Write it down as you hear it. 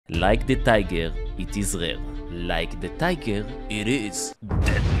Like the tiger, it is rare. Like the tiger, it is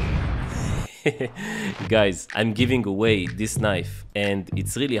deadly. Guys, I'm giving away this knife and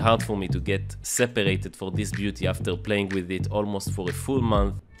it's really hard for me to get separated for this beauty after playing with it almost for a full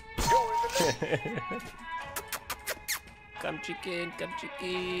month. Come chicken, come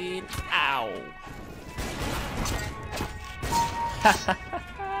chicken. Ow.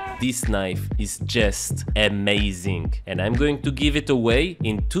 This knife is just amazing and I'm going to give it away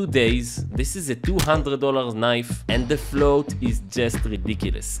in 2 days. This is a $200 knife and the float is just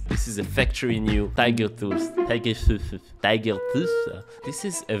ridiculous. This is a factory new tiger tooth. This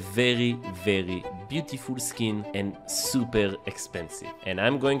is a very, very beautiful skin and super expensive. And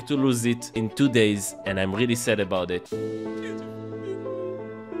I'm going to lose it in 2 days and I'm really sad about it.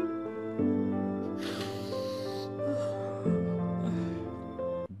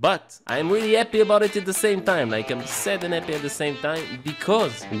 But I'm really happy about it at the same time. Like, I'm sad and happy at the same time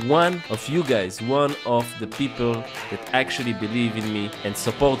because one of you guys, one of the people that actually believe in me and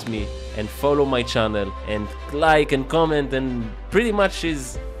support me and follow my channel and like and comment and pretty much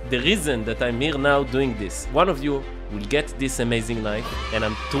is the reason that I'm here now doing this. One of you will get this amazing knife and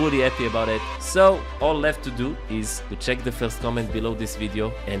I'm truly happy about it. So all left to do is to check the first comment below this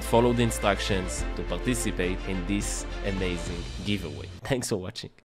video and follow the instructions to participate in this amazing giveaway. Thanks for watching.